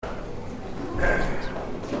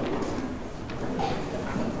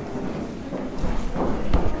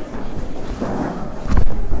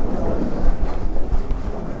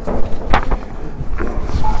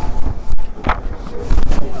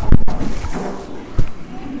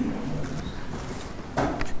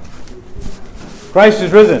Christ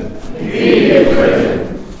is risen. He is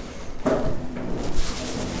risen.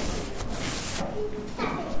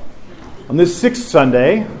 On this sixth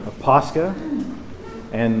Sunday of Pascha,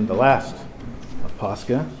 and the last of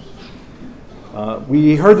Pascha,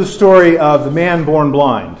 we heard the story of the man born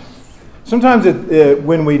blind. Sometimes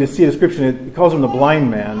when we see a description, it calls him the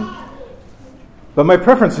blind man. But my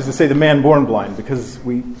preference is to say the man born blind, because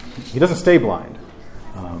he doesn't stay blind.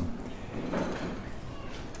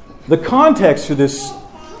 The context for this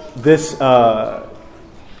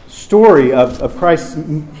story of Christ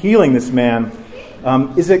healing this man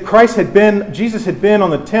is that Jesus had been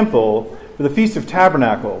on the temple for the Feast of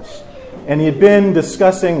Tabernacles, and he had been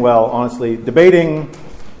discussing, debating,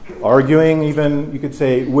 arguing even, you could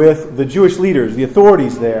say, with the Jewish leaders, the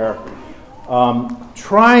authorities there,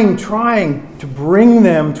 trying to bring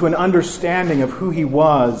them to an understanding of who he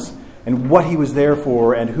was and what he was there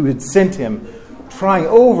for and who had sent him, trying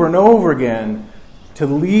over and over again to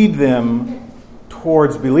lead them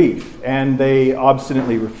towards belief, and they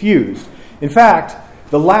obstinately refused. In fact,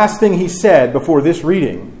 the last thing he said before this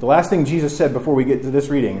reading, the last thing Jesus said before we get to this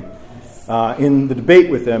reading, in the debate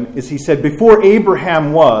with them, is he said, "Before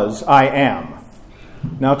Abraham was, I am."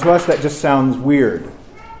 Now to us that just sounds weird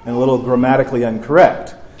and a little grammatically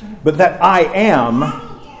incorrect. But that "I am,"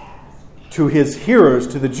 to his hearers,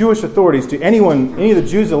 to the Jewish authorities, to any of the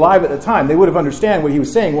Jews alive at the time, they would have understood what he was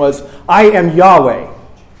saying was, "I am Yahweh.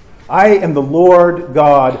 I am the Lord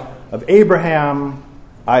God of Abraham,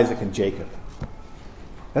 Isaac, and Jacob."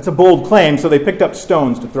 That's a bold claim, so they picked up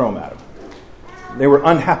stones to throw him at him. They were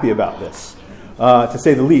unhappy about this, to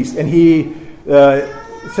say the least. And he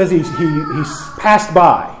says he passed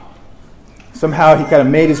by. Somehow he kind of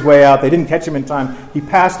made his way out. They didn't catch him in time. He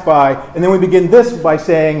passed by. And then we begin this by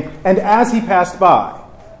saying, "And as he passed by."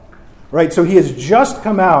 Right? So he has just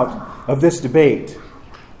come out of this debate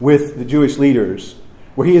with the Jewish leaders,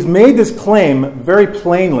 where he has made this claim very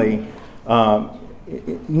plainly.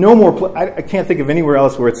 No more. I can't think of anywhere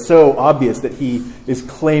else where it's so obvious that he is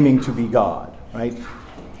claiming to be God. Right?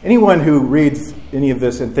 Anyone who reads any of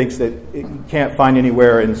this and thinks that it can't find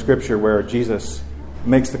anywhere in Scripture where Jesus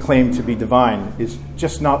makes the claim to be divine is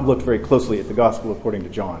just not looked very closely at the Gospel according to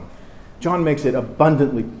John. John makes it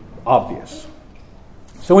abundantly obvious.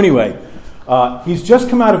 So anyway, he's just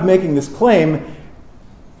come out of making this claim,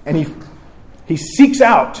 and he seeks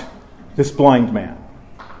out this blind man.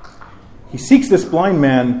 He seeks this blind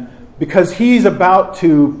man because he's about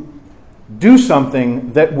to do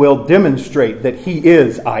something that will demonstrate that he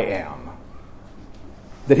is I am.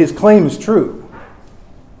 That his claim is true.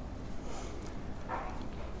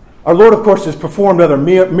 Our Lord, of course, has performed other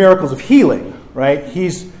miracles of healing, right?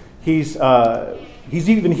 He's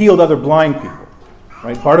even healed other blind people,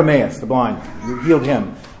 right? Bartimaeus, the blind, he healed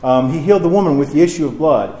him. He healed the woman with the issue of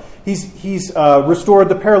blood. He's restored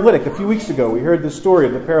the paralytic. A few weeks ago, we heard the story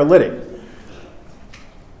of the paralytic.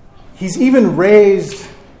 He's even raised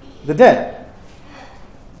the dead.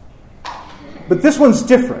 But this one's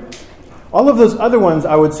different. All of those other ones,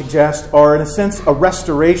 I would suggest, are in a sense a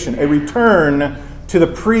restoration, a return to the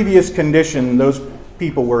previous condition those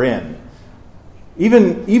people were in.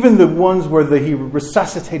 Even the ones where he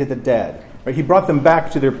resuscitated the dead, right? He brought them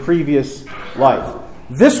back to their previous life.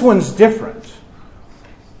 This one's different.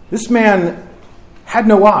 This man had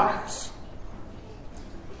no eyes.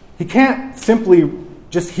 He can't simply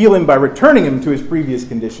just heal him by returning him to his previous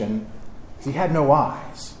condition, because he had no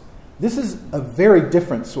eyes. This is a very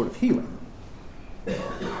different sort of healing.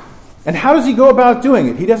 And how does he go about doing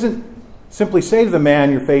it? He doesn't simply say to the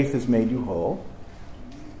man, "Your faith has made you whole."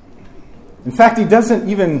 In fact, he doesn't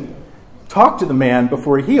even talk to the man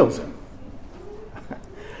before he heals him.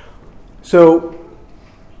 So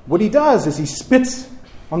what he does is he spits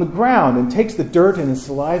on the ground and takes the dirt and his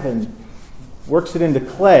saliva and works it into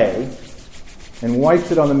clay and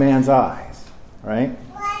wipes it on the man's eyes, right?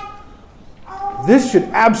 This should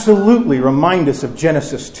absolutely remind us of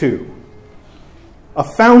Genesis 2. A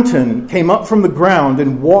fountain came up from the ground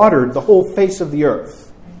and watered the whole face of the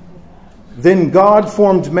earth. Then God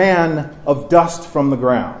formed man of dust from the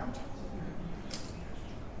ground.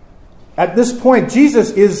 At this point, Jesus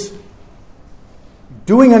is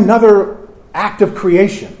doing another act of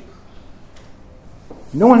creation.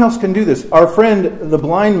 No one else can do this. Our friend, the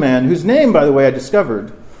blind man, whose name, by the way, I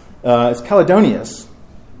discovered, is Caledonius,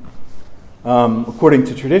 according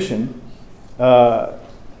to tradition.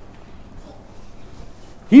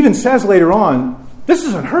 He even says later on, this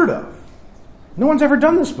is unheard of. No one's ever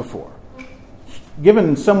done this before.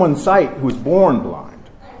 Given someone's sight who was born blind.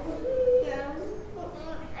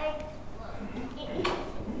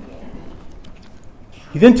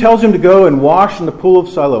 He then tells him to go and wash in the pool of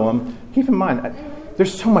Siloam. keep in mind,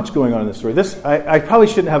 there's so much going on in this story. I probably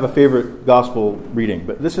shouldn't have a favorite gospel reading,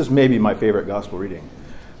 but this is maybe my favorite gospel reading.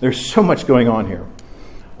 There's so much going on here.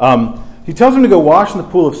 He tells him to go wash in the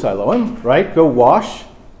pool of Siloam, right? Go wash.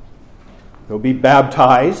 Go be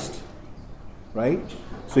baptized, right?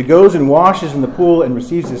 So he goes and washes in the pool and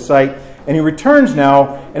receives his sight. And he returns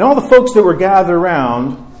now, and all the folks that were gathered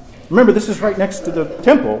around, remember this is right next to the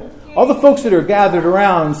temple, all the folks that are gathered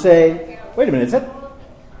around say, wait a minute, is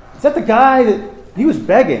that the guy that he was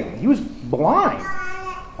begging? He was blind.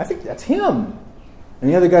 I think that's him. And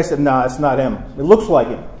the other guy said, no, it's not him. It looks like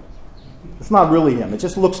him. It's not really him. It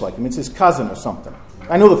just looks like him. It's his cousin or something.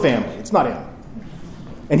 I know the family. It's not him.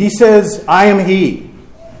 And he says, I am he.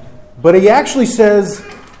 But he actually says,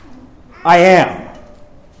 I am.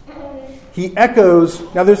 He echoes,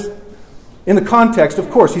 now there's, in the context, of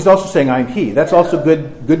course, he's also saying I am he. That's also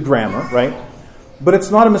good grammar, right? But it's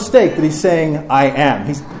not a mistake that he's saying I am.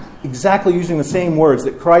 He's exactly using the same words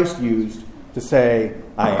that Christ used to say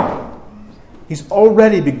I am. He's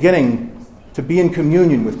already beginning to be in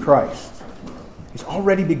communion with Christ. He's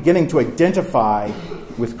already beginning to identify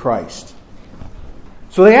with Christ.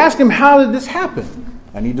 So they ask him, how did this happen?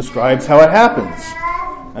 And he describes how it happens.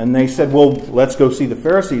 And they said, well, let's go see the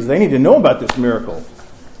Pharisees. They need to know about this miracle.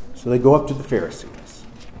 So they go up to the Pharisees.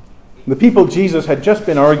 The people Jesus had just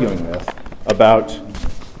been arguing with about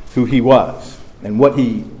who he was and what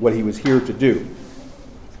he was here to do.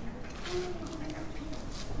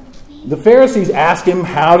 The Pharisees ask him,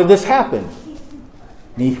 how did this happen?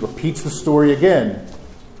 And he repeats the story again.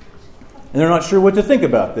 And they're not sure what to think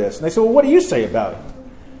about this. And they say, well, what do you say about it?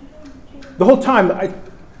 The whole time,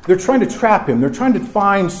 they're trying to trap him. They're trying to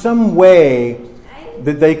find some way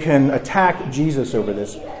that they can attack Jesus over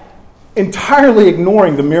this, entirely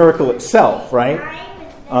ignoring the miracle itself, right?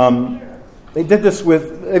 They've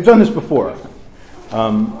done this before.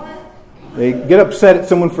 They get upset at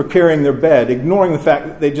someone for carrying their bed, ignoring the fact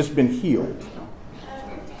that they've just been healed.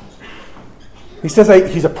 He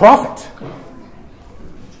says, he's a prophet.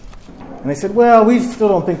 And they said, well, we still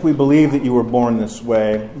don't think we believe that you were born this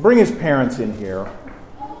way. Bring his parents in here.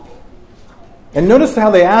 And notice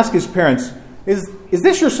how they ask his parents, is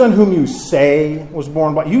this your son whom you say was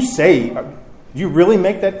born blind? You say, do you really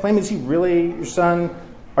make that claim? Is he really your son?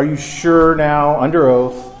 Are you sure now, under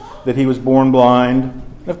oath, that he was born blind?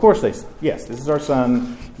 And of course they say, yes, this is our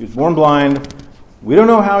son. He was born blind. We don't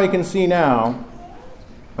know how he can see now.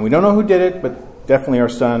 And we don't know who did it, but definitely our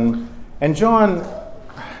son. And John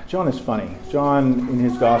is funny. John, in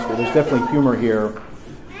his gospel, there's definitely humor here.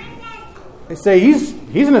 They say,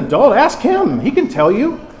 he's an adult. Ask him. He can tell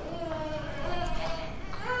you.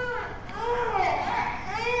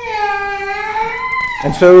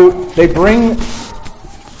 And so they bring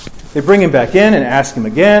him back in and ask him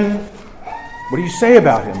again, what do you say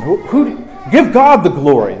about him? Give God the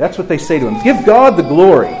glory. That's what they say to him. Give God the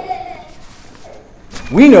glory.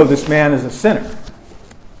 We know this man is a sinner.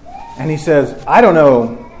 And he says, I don't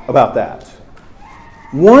know about that.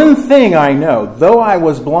 One thing I know, though I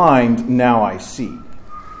was blind, now I see.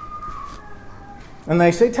 And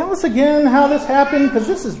they say, tell us again how this happened, because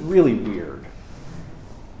this is really weird.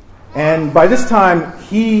 And by this time,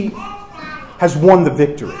 he has won the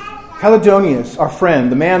victory. Caledonius, our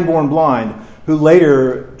friend, the man born blind, who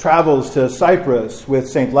later travels to Cyprus with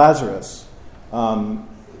St. Lazarus,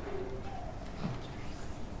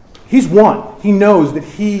 he's won. He knows that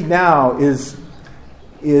he now is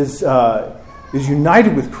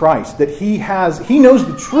united with Christ, that he knows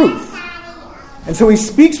the truth. And so he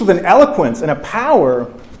speaks with an eloquence and a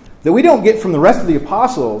power that we don't get from the rest of the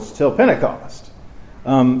apostles till Pentecost.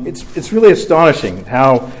 It's really astonishing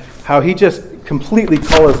how he just completely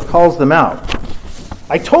calls them out.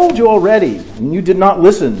 I told you already, and you did not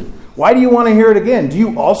listen. Why do you want to hear it again? Do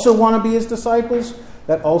you also want to be his disciples?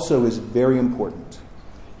 That also is very important.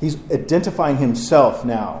 He's identifying himself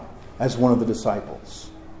now as one of the disciples.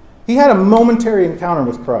 He had a momentary encounter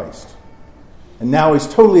with Christ, and now he's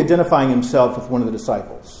totally identifying himself with one of the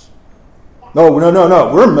disciples. No,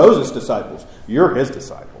 we're Moses' disciples. You're his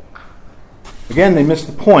disciple. Again, they missed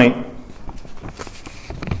the point.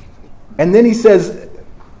 And then he says,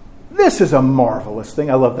 this is a marvelous thing.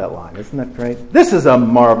 I love that line. Isn't that great? This is a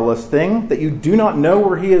marvelous thing that you do not know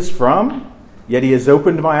where he is from, yet he has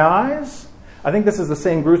opened my eyes. I think this is the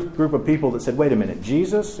same group of people that said, wait a minute,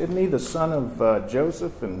 Jesus, isn't he the son of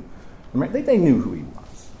Joseph? And they knew who he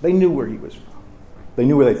was. They knew where he was from. They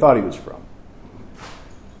knew where they thought he was from.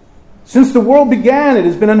 Since the world began, it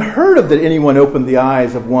has been unheard of that anyone opened the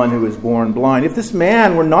eyes of one who is born blind. If this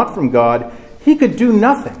man were not from God, he could do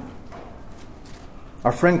nothing.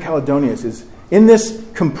 Our friend Caledonius is in this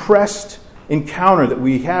compressed encounter that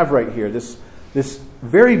we have right here, this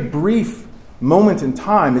very brief moment in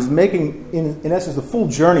time, is making, in essence, the full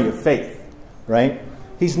journey of faith, right?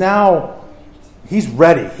 He's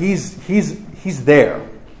ready. He's there.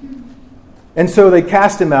 And so they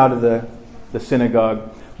cast him out of the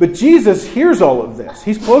synagogue. But Jesus hears all of this.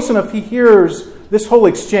 He's close enough, he hears this whole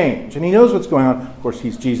exchange, and he knows what's going on. Of course,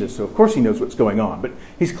 he's Jesus, so of course he knows what's going on. But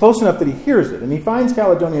he's close enough that he hears it, and he finds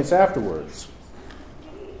Caledonius afterwards.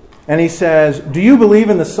 And he says, "Do you believe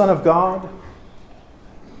in the Son of God?"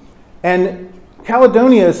 And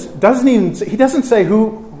Caledonius doesn't say,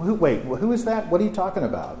 who is that? What are you talking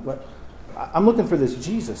about? I'm looking for this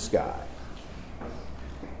Jesus guy.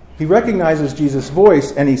 He recognizes Jesus'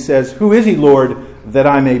 voice, and he says, "Who is he, Lord, that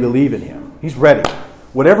I may believe in him?" He's ready.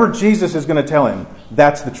 Whatever Jesus is going to tell him,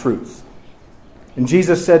 that's the truth. And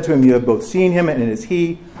Jesus said to him, "You have both seen him, and it is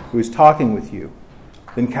he who is talking with you."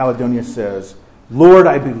 Then Caledonius says, "Lord,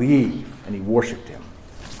 I believe," and he worshipped him.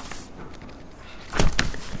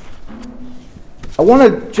 I want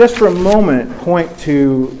to just for a moment point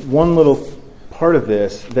to one little part of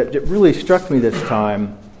this that really struck me this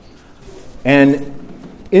time. And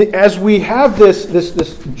as we have this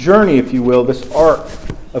journey, if you will, this arc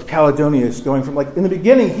of Caledonius going from, like, in the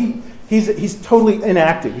beginning, he's totally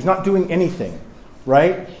inactive. He's not doing anything,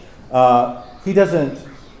 right? He doesn't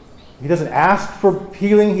ask for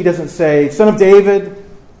healing. He doesn't say, "Son of David,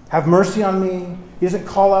 have mercy on me." He doesn't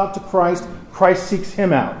call out to Christ. Christ seeks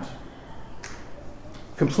him out.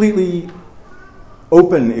 Completely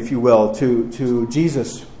open, if you will, to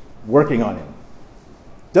Jesus working on him.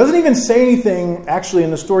 Doesn't even say anything, actually,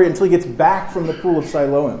 in the story until he gets back from the pool of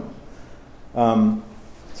Siloam.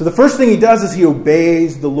 So the first thing he does is he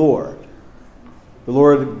obeys the Lord. The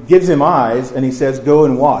Lord gives him eyes, and he says, "Go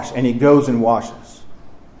and wash." And he goes and washes.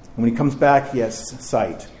 And when he comes back, he has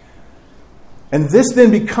sight. And this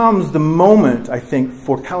then becomes the moment, I think,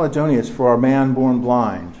 for Caledonius, for our man born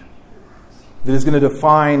blind, that is going to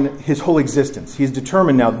define his whole existence. He's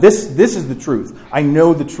determined now, this is the truth. I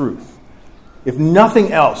know the truth. If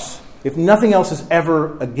nothing else is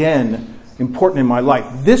ever again important in my life,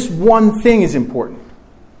 this one thing is important.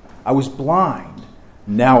 I was blind,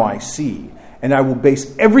 now I see. And I will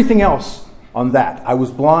base everything else on that. I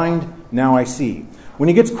was blind, now I see. When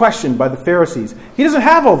he gets questioned by the Pharisees, he doesn't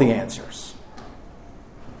have all the answers.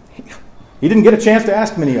 He didn't get a chance to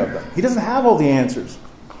ask many of them. He doesn't have all the answers.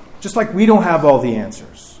 Just like we don't have all the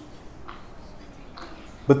answers.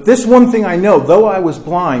 But this one thing I know, though I was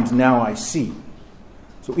blind, now I see.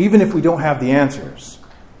 So even if we don't have the answers,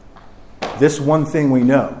 this one thing we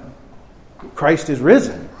know, Christ is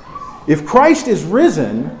risen. If Christ is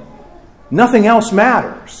risen, nothing else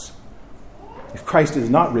matters. If Christ is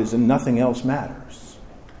not risen, nothing else matters.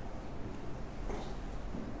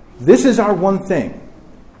 This is our one thing.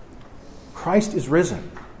 Christ is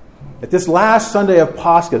risen. At this last Sunday of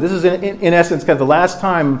Pascha, this is in essence kind of the last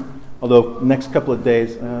time, although next couple of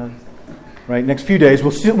days, next few days,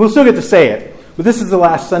 we'll still get to say it. But this is the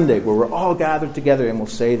last Sunday where we're all gathered together and we'll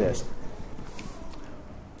say this,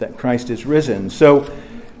 that Christ is risen. So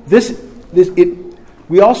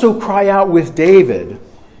we also cry out with David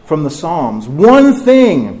from the Psalms, "One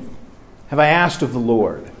thing have I asked of the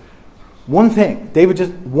Lord." One thing. David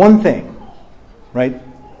just, one thing. Right?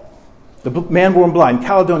 The man born blind,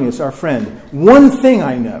 Caledonius, our friend. "One thing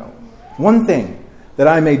I know. One thing. That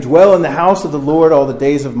I may dwell in the house of the Lord all the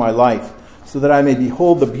days of my life, so that I may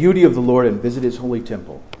behold the beauty of the Lord and visit his holy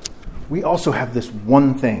temple." We also have this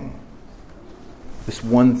one thing. This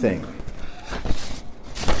one thing.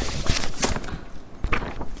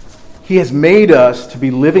 He has made us to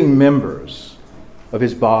be living members of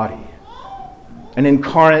his body, an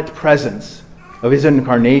incarnate presence of his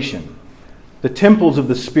incarnation, the temples of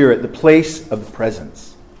the Spirit, the place of the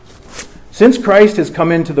presence. Since Christ has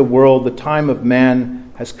come into the world, the time of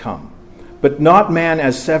man has come, but not man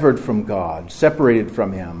as severed from God, separated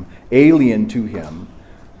from him, alien to him,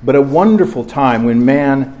 but a wonderful time when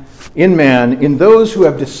in those who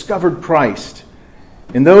have discovered Christ,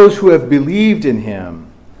 in those who have believed in him,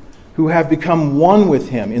 who have become one with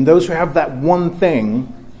him, in those who have that one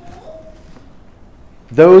thing,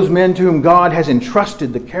 those men to whom God has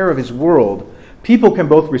entrusted the care of his world, people can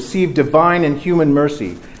both receive divine and human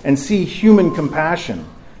mercy and see human compassion,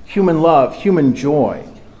 human love, human joy.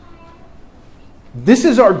 This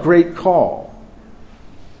is our great call.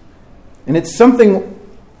 And it's something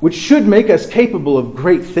which should make us capable of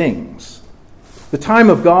great things. The time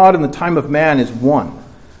of God and the time of man is one,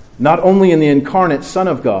 not only in the incarnate Son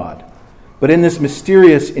of God, but in this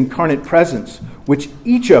mysterious incarnate presence which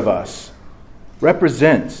each of us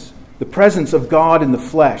represents, the presence of God in the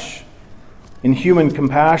flesh, in human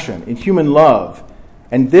compassion, in human love.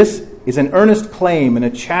 And this is an earnest claim and a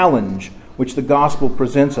challenge which the gospel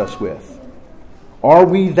presents us with. Are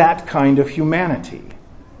we that kind of humanity?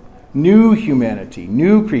 Humanity,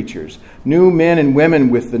 new creatures, new men and women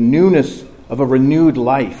with the newness of a renewed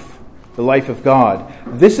life, the life of God.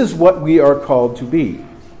 This is what we are called to be.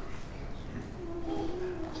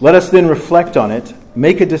 Let us then reflect on it,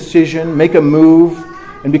 make a decision, make a move,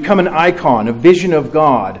 and become an icon, a vision of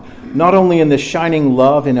God, not only in the shining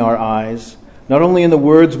love in our eyes, not only in the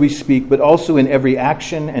words we speak, but also in every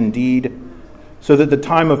action and deed, so that the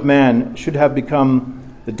time of man should have become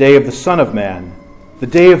the day of the Son of Man, the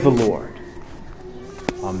day of the Lord.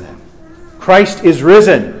 Amen. Christ is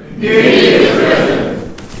risen. He is risen.